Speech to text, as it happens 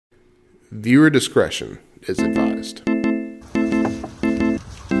Viewer discretion is advised.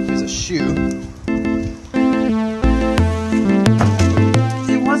 Here's a shoe.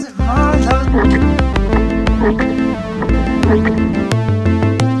 It wasn't mine.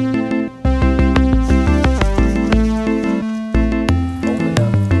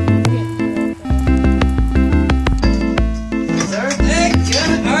 Sir? Hey,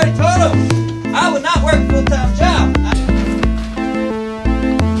 I already told him I would not work a full-time job.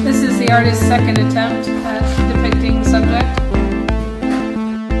 This is the artist's second attempt at depicting the subject.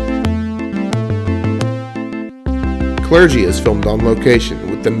 Clergy is filmed on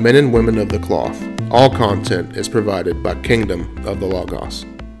location with the men and women of the cloth. All content is provided by Kingdom of the Logos.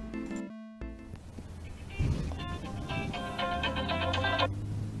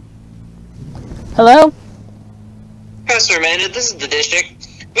 Hello? Pastor Amanda, this is the district.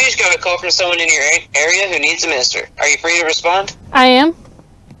 We just got a call from someone in your area who needs a minister. Are you free to respond? I am.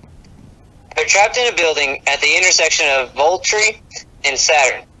 They're trapped in a building at the intersection of Voltree and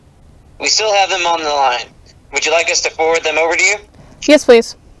Saturn. We still have them on the line. Would you like us to forward them over to you? Yes,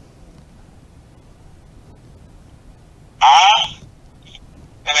 please. I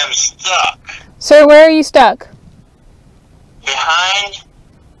am stuck Sir, where are you stuck? behind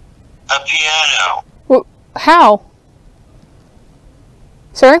a piano. How?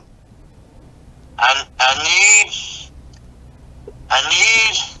 Sir? I need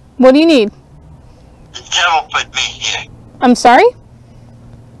What do you need? the devil put me here. I'm sorry?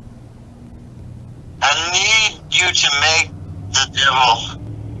 I need you to make the devil.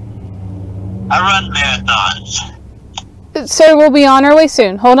 I run marathons. Sir, we'll be on our way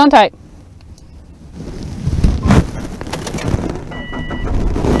soon. Hold on tight.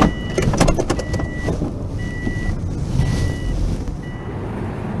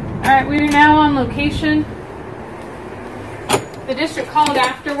 Alright, we are now on location. The district called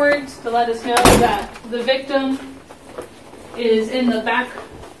afterwards to let us know that the victim is in the back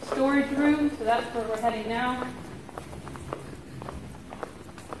storage room, so that's where we're heading now.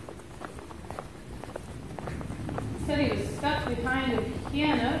 He said he was stuck behind a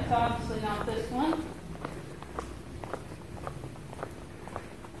piano. It's obviously not this one.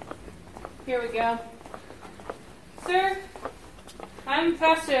 Here we go. Sir, I'm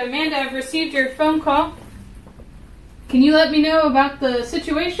Pastor Amanda. I've received your phone call. Can you let me know about the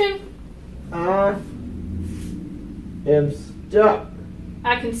situation? I am stuck.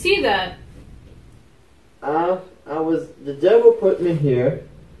 I can see that. The devil put me here.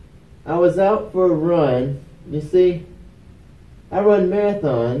 I was out for a run. You see, I run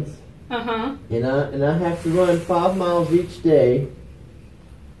marathons. Uh-huh. And I have to run 5 miles each day.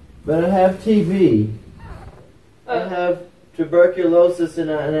 But I have TB. I have tuberculosis and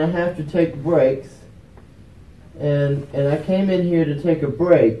I have to take breaks. And I came in here to take a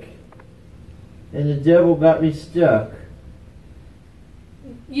break. And the devil got me stuck.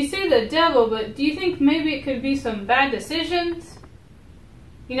 You say the devil, but do you think maybe it could be some bad decisions?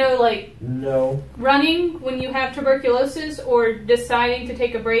 You know, like No. running when you have tuberculosis or deciding to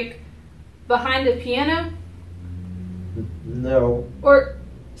take a break behind a piano? No. Or,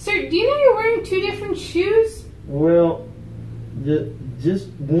 sir, do you know you're wearing two different shoes? Well, just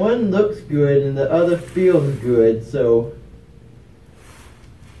one looks good and the other feels good, so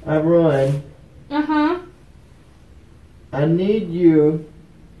I run. Uh-huh. I need you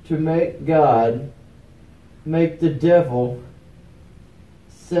to make God, make the devil,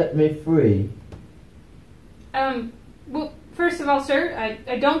 set me free. Well, first of all, sir,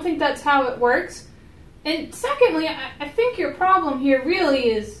 I don't think that's how it works. And secondly, I think your problem here really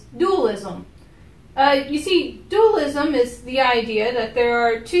is dualism. You see, dualism is the idea that there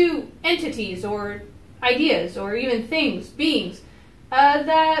are two entities or ideas or even things, beings,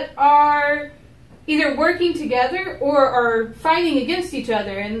 that are either working together or are fighting against each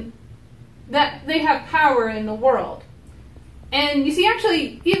other, and that they have power in the world. And you see,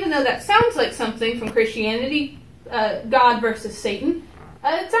 actually, even though that sounds like something from Christianity, God versus Satan,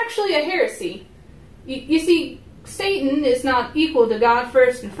 it's actually a heresy. You see, Satan is not equal to God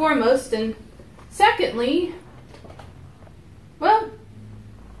first and foremost, and secondly, well,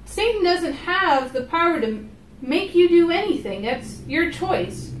 Satan doesn't have the power to make you do anything. That's your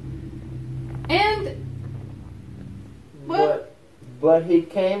choice. And, well, But he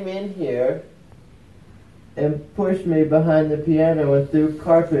came in here and pushed me behind the piano and threw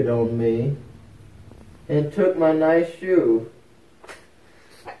carpet on me and took my nice shoe.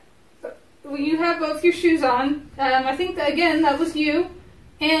 well, you have both your shoes on. I think that, again, that was you.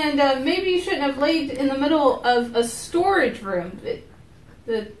 And maybe you shouldn't have laid in the middle of a storage room.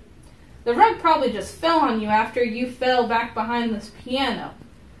 The rug probably just fell on you after you fell back behind this piano.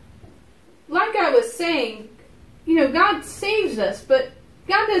 like I was saying, God saves us, but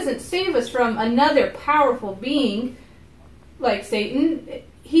God doesn't save us from another powerful being like Satan.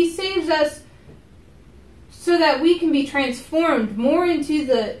 He saves us so that we can be transformed more into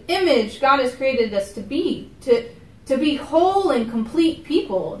the image God has created us to be be whole and complete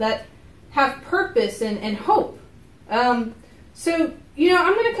people that have purpose and hope. So,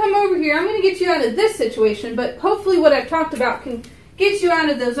 I'm going to come over here. I'm going to get you out of this situation, but hopefully what I've talked about can get you out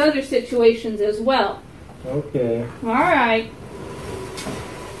of those other situations as well. Okay. All right.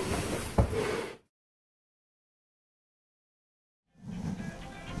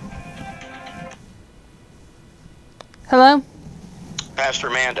 Hello? Pastor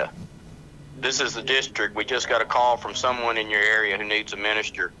Amanda, this is the district. We just got a call from someone in your area who needs a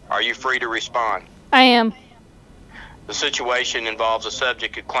minister. Are you free to respond? I am. The situation involves a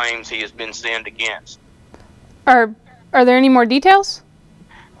subject who claims he has been sinned against. Are there any more details?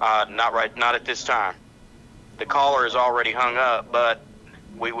 Not at this time. The caller is already hung up, but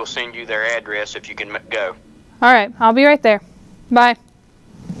we will send you their address if you can go. All right, I'll be right there. Bye.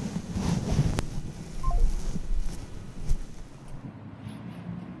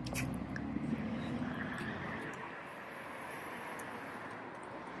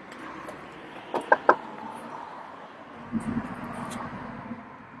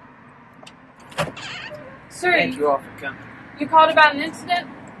 Sir, Thank you all for coming. you called about an incident?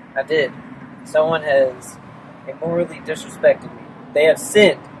 I did. Someone has immorally disrespected me. They have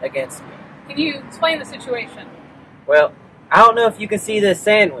sinned against me. Can you explain the situation? Well, I don't know if you can see this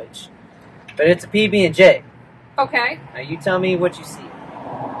sandwich, but it's a PB&J. Okay. Now you tell me what you see.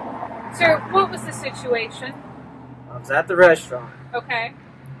 Sir, what was the situation? I was at the restaurant Okay.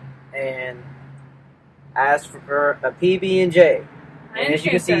 and asked for a PB&J. And as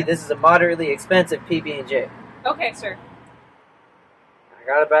you can see, this is a moderately expensive PB&J. Okay, sir. I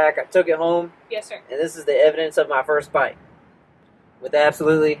got it back, I took it home, Yes, sir. and this is the evidence of my first bite. With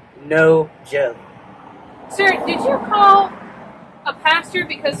absolutely no jelly. Sir, did you call a pastor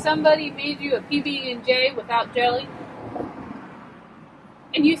because somebody made you a PB&J without jelly?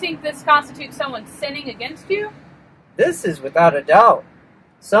 And you think this constitutes someone sinning against you? This is without a doubt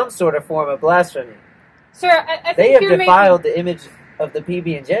some sort of form of blasphemy. Sir, I They think have you're defiled the image of the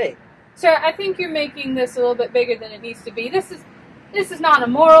PB&J. Sir, I think you're making this a little bit bigger than it needs to be. This is not a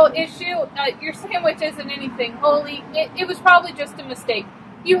moral issue. Your sandwich isn't anything holy. It was probably just a mistake.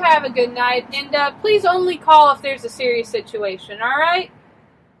 You have a good night, and please only call if there's a serious situation, all right?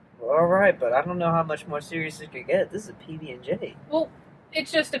 Well, all right, but I don't know how much more serious it could get. This is a PB&J. Well,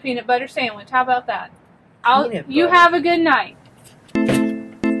 it's just a peanut butter sandwich. How about that? Peanut You butter. have a good night.